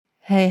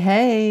Hey,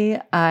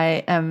 hey,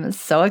 I am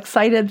so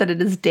excited that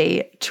it is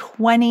day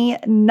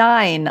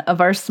 29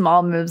 of our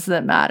Small Moves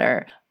That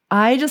Matter.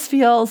 I just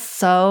feel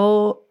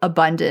so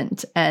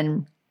abundant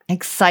and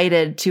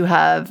excited to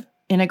have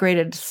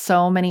integrated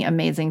so many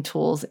amazing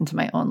tools into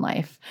my own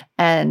life.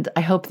 And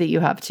I hope that you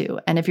have too.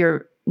 And if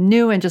you're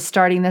new and just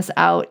starting this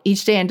out,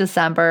 each day in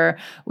December,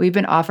 we've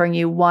been offering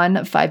you one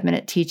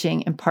 5-minute teaching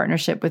in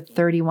partnership with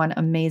 31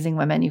 amazing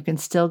women. You can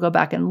still go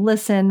back and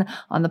listen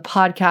on the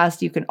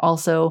podcast. You can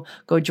also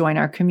go join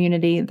our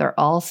community. They're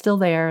all still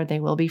there. They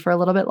will be for a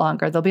little bit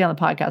longer. They'll be on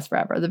the podcast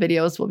forever. The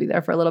videos will be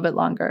there for a little bit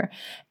longer.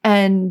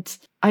 And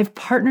I've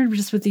partnered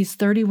just with these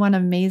 31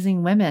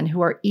 amazing women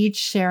who are each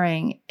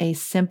sharing a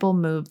simple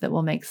move that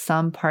will make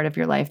some part of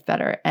your life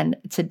better. And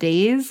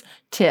today's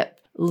tip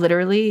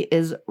literally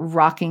is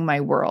rocking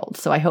my world.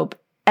 So I hope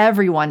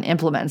everyone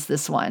implements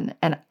this one.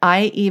 And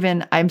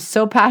I'm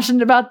so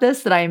passionate about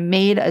this that I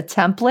made a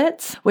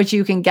template, which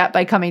you can get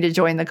by coming to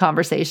join the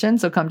conversation.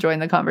 So come join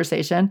the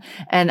conversation.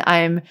 And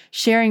I'm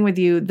sharing with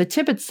you the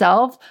tip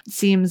itself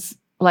seems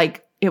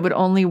like it would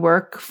only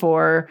work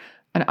for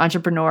an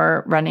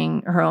entrepreneur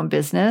running her own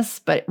business,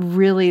 but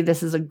really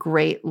this is a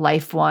great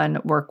life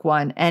one, work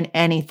one, and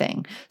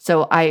anything.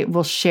 So I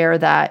will share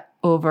that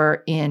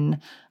over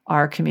in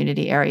our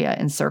community area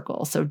in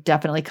Circle. So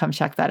definitely come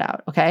check that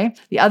out. Okay.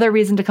 The other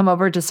reason to come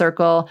over to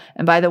Circle,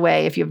 and by the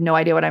way, if you have no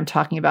idea what I'm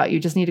talking about, you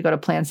just need to go to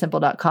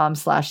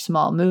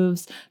plansimple.com/small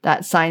moves.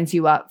 That signs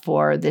you up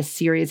for this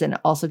series and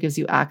also gives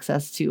you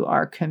access to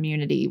our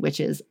community,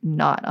 which is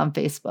not on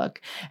Facebook.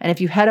 And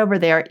if you head over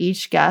there,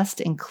 each guest,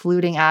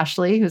 including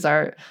Ashley, who's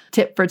our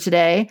tip for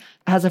today,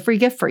 has a free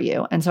gift for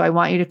you. And so I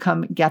want you to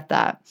come get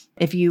that.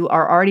 If you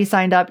are already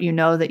signed up, you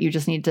know that you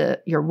just need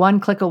you're one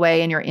click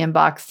away in your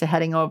inbox to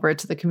heading over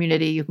to the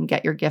community. You can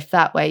get your gift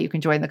that way. You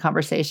can join the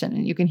conversation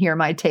and you can hear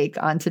my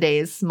take on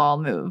today's small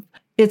move.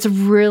 It's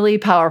really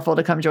powerful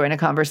to come join a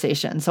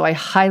conversation. So I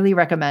highly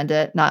recommend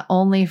it, not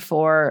only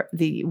for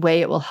the way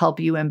it will help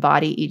you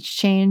embody each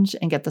change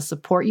and get the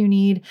support you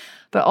need,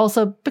 but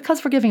also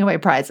because we're giving away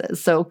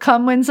prizes. So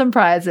come win some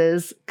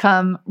prizes,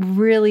 come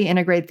really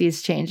integrate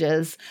these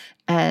changes.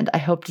 And I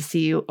hope to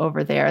see you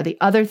over there. The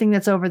other thing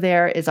that's over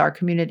there is our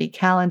community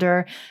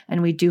calendar.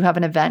 And we do have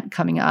an event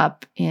coming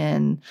up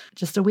in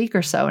just a week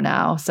or so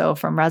now. So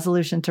From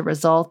Resolution to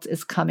Result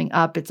is coming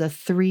up. It's a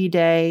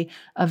 3-day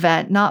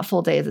event, not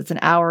full days. It's an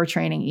hour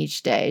training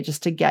each day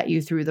just to get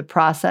you through the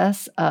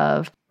process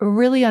of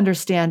really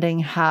understanding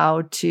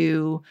how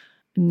to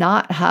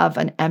not have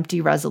an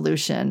empty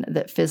resolution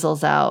that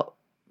fizzles out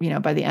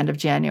by the end of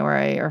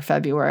January or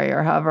February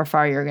or however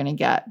far you're going to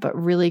get,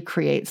 but really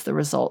creates the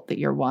result that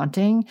you're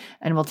wanting.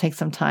 And will take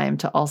some time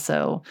to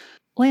also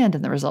land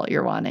in the result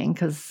you're wanting,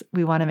 because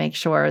we want to make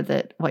sure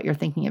that what you're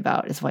thinking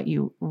about is what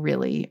you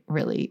really,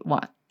 really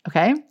want.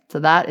 Okay.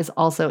 So that is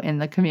also in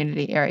the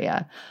community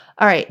area.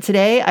 All right.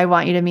 Today, I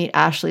want you to meet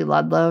Ashley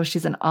Ludlow.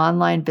 She's an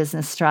online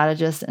business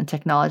strategist and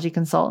technology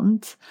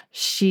consultant.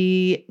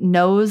 She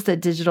knows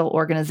that digital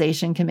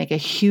organization can make a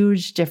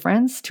huge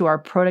difference to our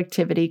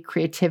productivity,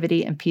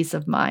 creativity, and peace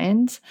of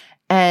mind.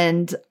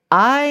 And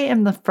I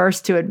am the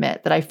first to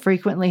admit that I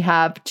frequently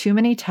have too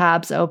many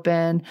tabs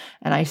open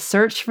and I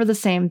search for the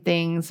same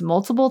things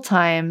multiple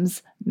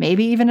times,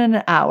 maybe even in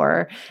an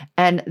hour.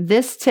 And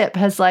this tip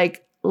has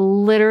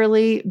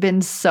literally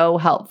been so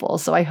helpful.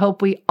 So I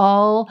hope we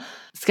all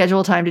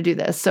schedule time to do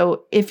this.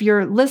 So if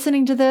you're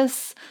listening to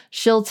this,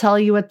 she'll tell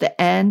you at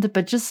the end,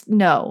 but just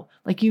know,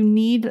 you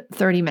need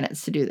 30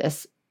 minutes to do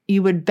this.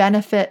 You would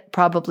benefit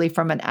probably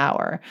from an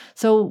hour.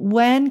 So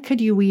when could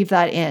you weave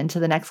that into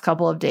the next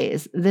couple of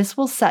days? This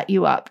will set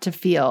you up to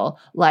feel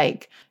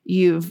like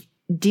you've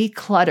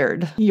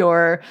decluttered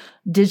your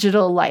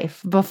digital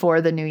life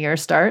before the new year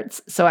starts.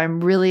 So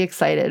I'm really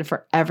excited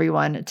for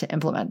everyone to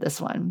implement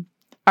this one.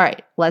 All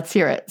right, let's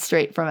hear it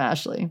straight from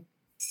Ashley.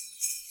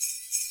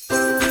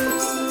 Hi,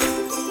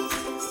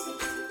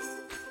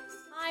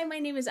 my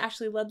name is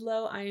Ashley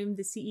Ludlow. I am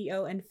the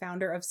CEO and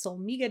founder of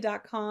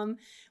Soulmiga.com.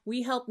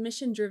 We help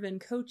mission-driven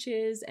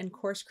coaches and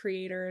course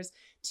creators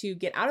to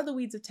get out of the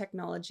weeds of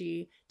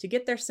technology, to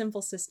get their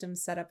simple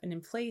systems set up and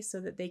in place so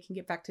that they can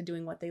get back to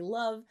doing what they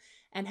love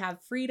and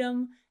have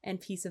freedom and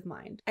peace of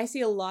mind. I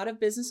see a lot of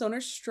business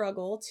owners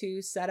struggle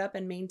to set up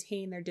and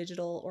maintain their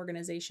digital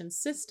organization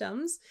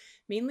systems,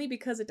 mainly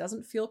because it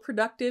doesn't feel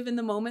productive in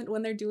the moment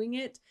when they're doing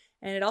it,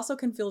 and it also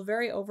can feel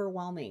very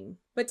overwhelming.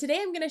 But today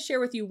I'm going to share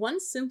with you one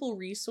simple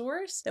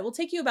resource that will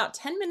take you about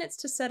 10 minutes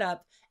to set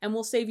up and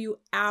will save you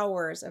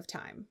hours of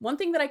time. One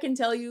thing that I can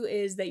tell you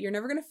is that you're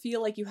never going to feel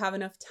like you have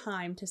enough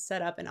time to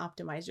set up and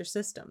optimize your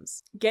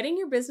systems. Getting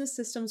your business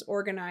systems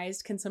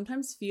organized can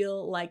sometimes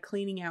feel like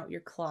cleaning out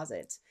your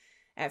closet.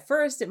 At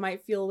first, it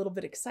might feel a little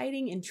bit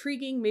exciting,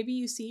 intriguing. Maybe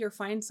you see or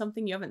find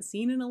something you haven't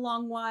seen in a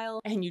long while,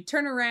 and you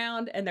turn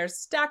around and there's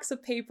stacks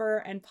of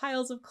paper and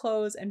piles of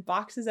clothes and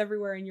boxes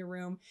everywhere in your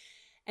room.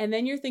 And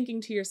then you're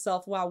thinking to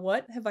yourself, wow,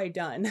 what have I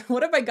done?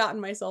 What have I gotten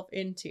myself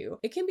into?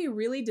 It can be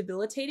really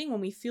debilitating when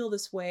we feel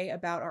this way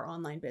about our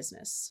online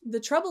business. The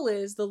trouble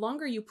is, the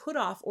longer you put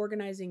off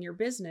organizing your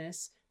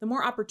business, the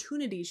more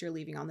opportunities you're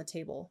leaving on the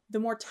table, the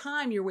more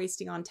time you're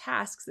wasting on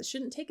tasks that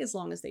shouldn't take as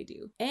long as they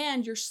do.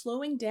 And you're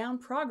slowing down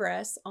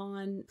progress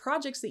on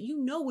projects that you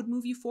know would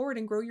move you forward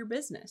and grow your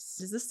business.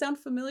 Does this sound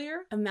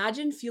familiar?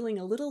 Imagine feeling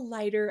a little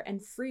lighter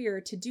and freer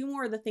to do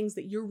more of the things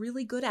that you're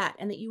really good at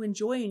and that you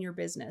enjoy in your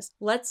business.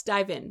 Let's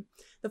dive in.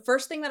 The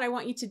first thing that I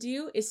want you to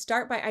do is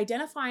start by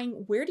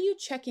identifying where do you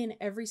check in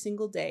every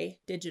single day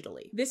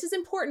digitally. This is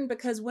important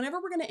because whenever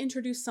we're going to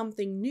introduce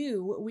something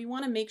new, we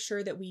want to make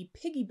sure that we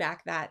piggyback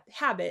that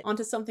habit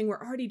onto something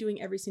we're already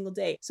doing every single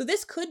day. So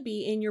this could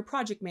be in your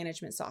project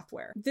management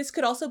software. This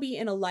could also be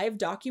in a live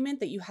document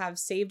that you have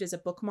saved as a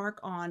bookmark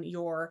on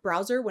your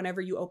browser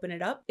whenever you open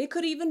it up. It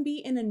could even be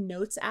in a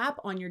notes app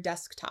on your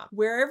desktop.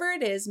 Wherever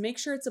it is, make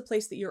sure it's a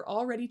place that you're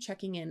already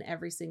checking in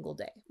every single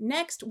day.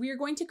 Next, we are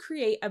going to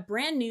create a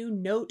brand new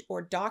note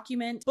or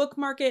document.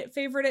 Bookmark it,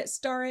 favorite it,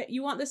 star it.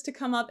 You want this to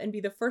come up and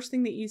be the first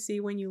thing that you see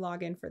when you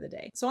log in for the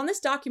day. So on this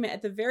document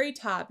at the very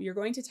top, you're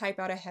going to type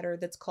out a header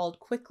that's called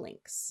quick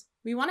links.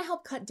 We want to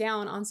help cut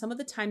down on some of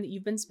the time that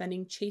you've been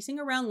spending chasing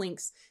around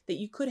links that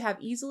you could have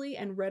easily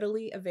and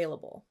readily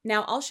available.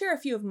 Now, I'll share a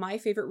few of my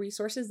favorite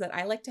resources that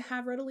I like to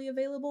have readily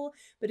available,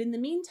 but in the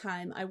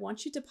meantime, I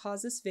want you to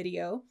pause this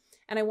video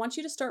and I want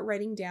you to start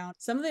writing down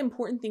some of the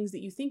important things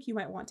that you think you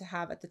might want to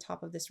have at the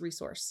top of this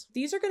resource.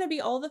 These are going to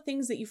be all the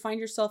things that you find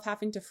yourself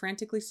having to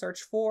frantically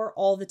search for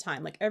all the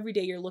time. Like every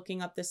day you're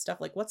looking up this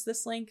stuff, like what's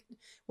this link?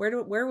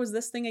 Where was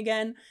this thing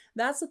again?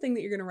 That's the thing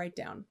that you're going to write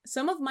down.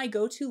 Some of my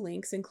go-to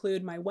links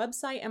include my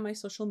website and my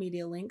social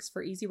media links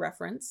for easy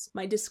reference,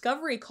 my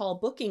discovery call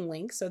booking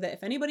link so that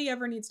if anybody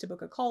ever needs to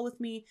book a call with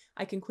me,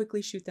 I can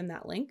quickly shoot them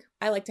that link.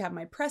 I like to have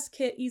my press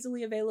kit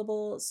easily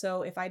available,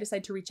 so if I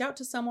decide to reach out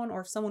to someone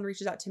or if someone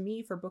reaches out to me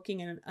for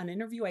booking an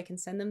interview, I can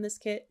send them this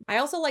kit. I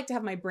also like to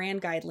have my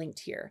brand guide linked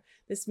here.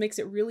 This makes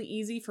it really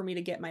easy for me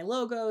to get my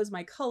logos,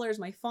 my colors,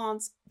 my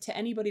fonts to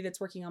anybody that's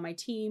working on my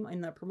team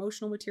in the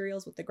promotional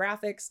materials with the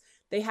graphics.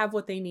 They have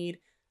what they need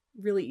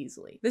really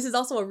easily. This is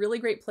also a really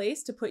great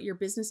place to put your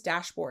business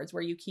dashboards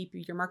where you keep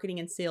your marketing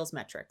and sales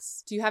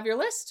metrics. Do you have your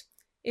list?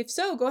 If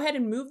so, go ahead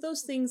and move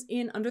those things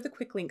in under the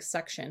quick links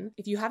section.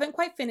 If you haven't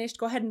quite finished,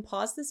 go ahead and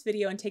pause this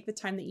video and take the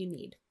time that you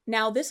need.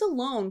 Now, this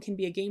alone can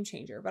be a game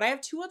changer, but I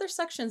have two other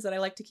sections that I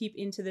like to keep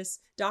into this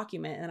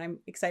document and I'm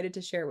excited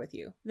to share with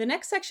you. The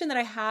next section that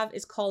I have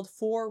is called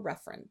For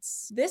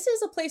Reference. This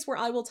is a place where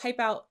I will type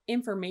out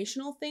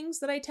informational things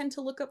that I tend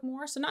to look up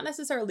more. So not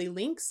necessarily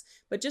links,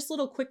 but just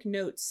little quick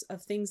notes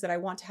of things that I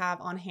want to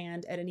have on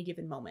hand at any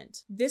given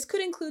moment. This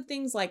could include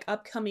things like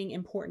upcoming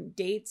important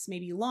dates,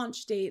 maybe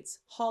launch dates,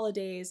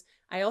 holidays.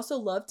 I also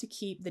love to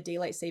keep the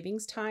daylight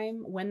savings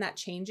time when that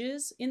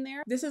changes in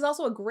there. This is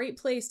also a great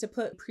place to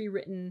put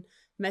pre-written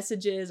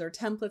messages or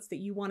templates that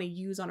you want to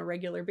use on a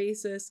regular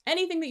basis.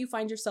 Anything that you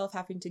find yourself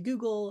having to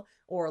Google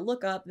or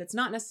look up that's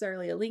not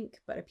necessarily a link,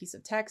 but a piece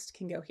of text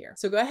can go here.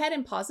 So go ahead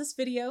and pause this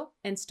video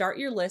and start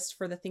your list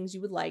for the things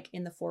you would like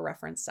in the For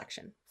Reference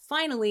section.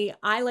 Finally,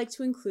 I like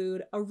to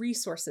include a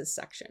resources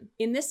section.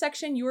 In this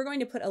section, you are going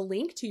to put a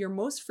link to your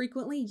most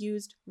frequently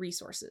used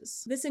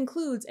resources. This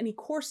includes any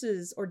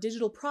courses or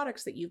digital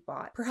products that you've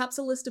bought, perhaps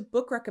a list of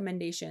book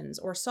recommendations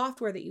or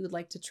software that you would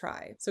like to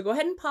try. So go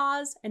ahead and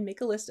pause and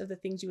make a list of the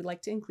things you would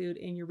like to include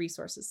in your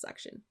resources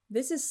section.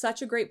 This is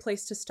such a great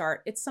place to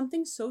start. It's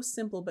something so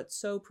simple but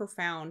so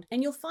profound.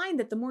 And you'll find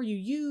that the more you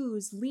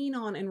use, lean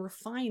on, and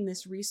refine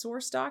this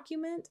resource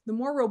document, the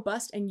more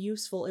robust and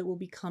useful it will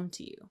become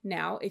to you.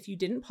 Now, if you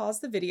didn't pause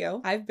the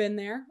video, I've been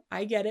there.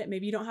 I get it.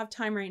 Maybe you don't have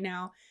time right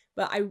now,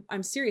 but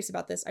I'm serious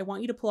about this. I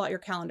want you to pull out your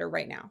calendar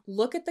right now.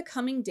 Look at the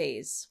coming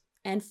days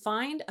and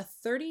find a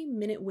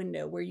 30-minute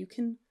window where you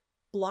can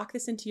block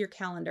this into your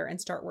calendar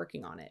and start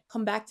working on it.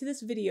 Come back to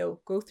this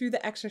video, go through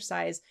the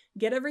exercise,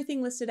 get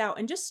everything listed out,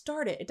 and just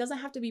start it. It doesn't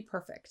have to be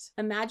perfect.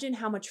 Imagine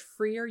how much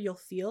freer you'll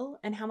feel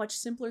and how much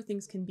simpler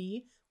things can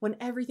be when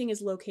everything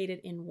is located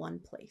in one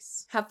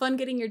place. Have fun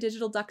getting your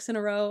digital ducks in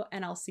a row,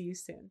 and I'll see you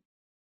soon.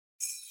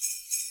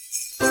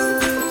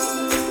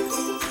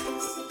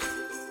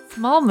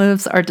 Small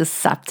moves are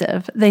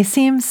deceptive. They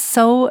seem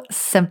so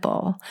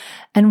simple.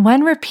 And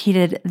when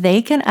repeated,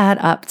 they can add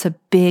up to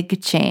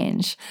big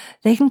change.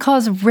 They can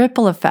cause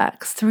ripple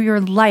effects through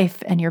your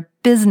life and your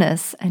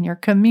business and your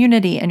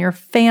community and your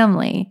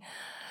family.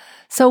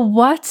 So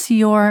what's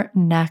your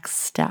next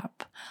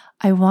step?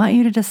 I want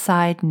you to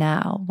decide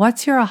now.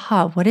 What's your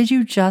aha? What did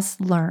you just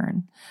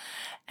learn?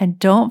 And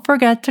don't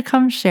forget to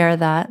come share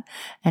that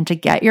and to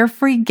get your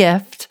free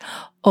gift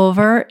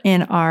over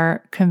in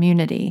our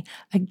community.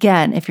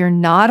 Again, if you're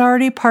not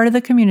already part of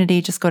the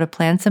community, just go to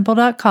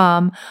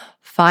plansimple.com,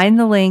 find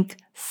the link,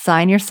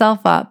 sign yourself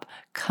up,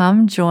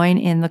 come join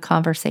in the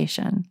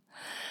conversation.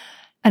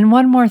 And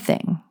one more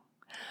thing.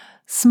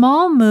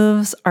 Small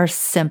moves are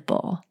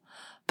simple,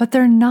 but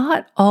they're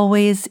not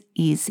always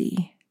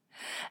easy.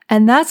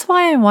 And that's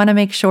why I want to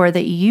make sure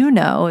that you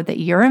know that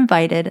you're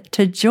invited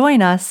to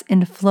join us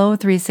in Flow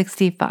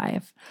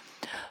 365.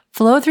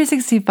 Flow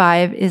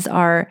 365 is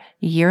our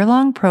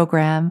year-long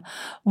program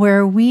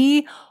where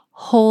we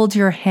hold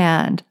your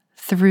hand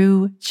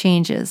through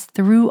changes,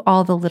 through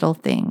all the little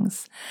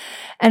things.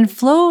 And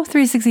Flow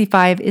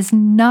 365 is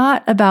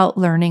not about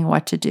learning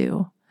what to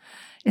do.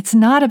 It's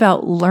not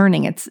about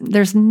learning.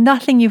 There's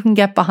nothing you can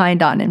get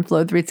behind on in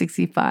Flow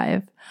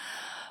 365.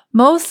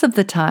 Most of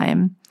the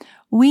time,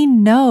 we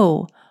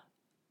know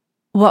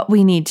what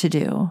we need to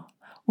do.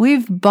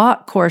 We've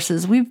bought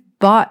courses, we've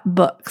bought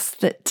books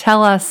that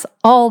tell us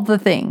all the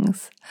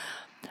things.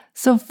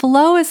 So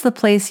Flow is the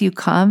place you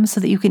come so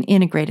that you can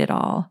integrate it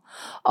all.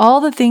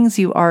 All the things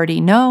you already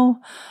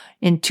know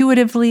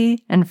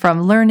intuitively and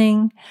from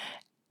learning,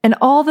 and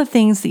all the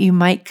things that you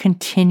might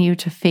continue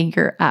to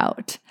figure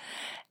out.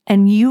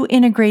 And you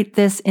integrate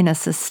this in a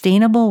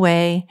sustainable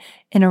way,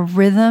 in a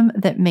rhythm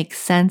that makes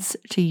sense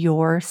to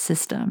your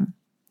system.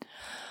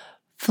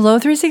 Flow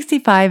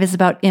 365 is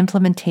about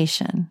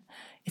implementation.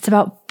 It's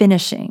about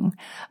finishing,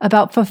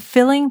 about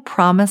fulfilling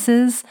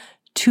promises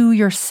to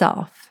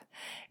yourself.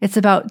 It's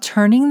about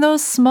turning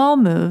those small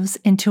moves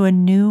into a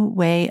new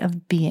way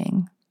of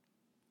being.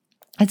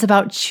 It's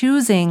about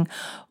choosing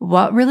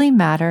what really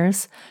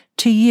matters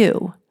to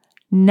you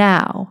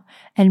now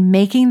and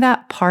making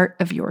that part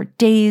of your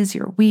days,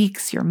 your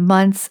weeks, your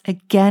months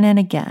again and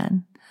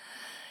again.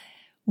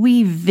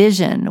 We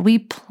vision, we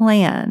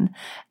plan,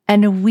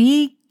 and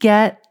we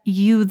get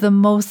you the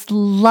most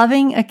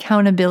loving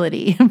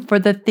accountability for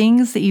the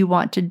things that you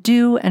want to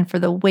do and for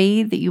the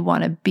way that you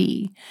want to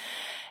be.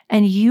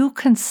 And you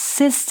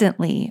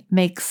consistently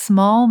make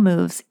small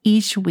moves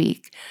each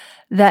week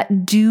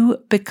that do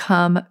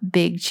become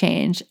big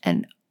change.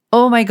 And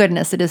oh my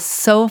goodness, it is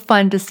so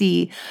fun to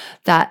see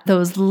that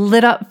those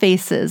lit up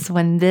faces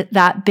when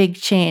that big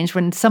change,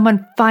 when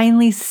someone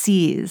finally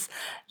sees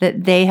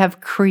that they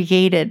have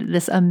created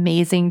this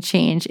amazing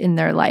change in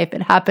their life.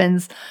 It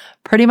happens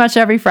pretty much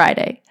every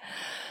Friday.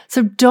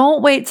 So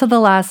don't wait till the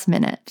last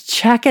minute.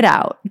 Check it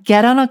out.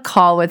 Get on a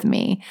call with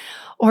me,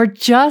 or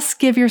just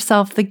give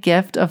yourself the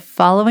gift of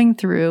following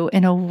through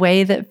in a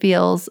way that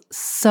feels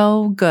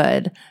so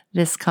good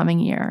this coming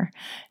year.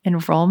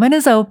 Enrollment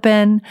is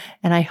open,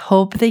 and I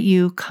hope that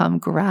you come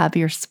grab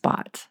your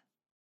spot.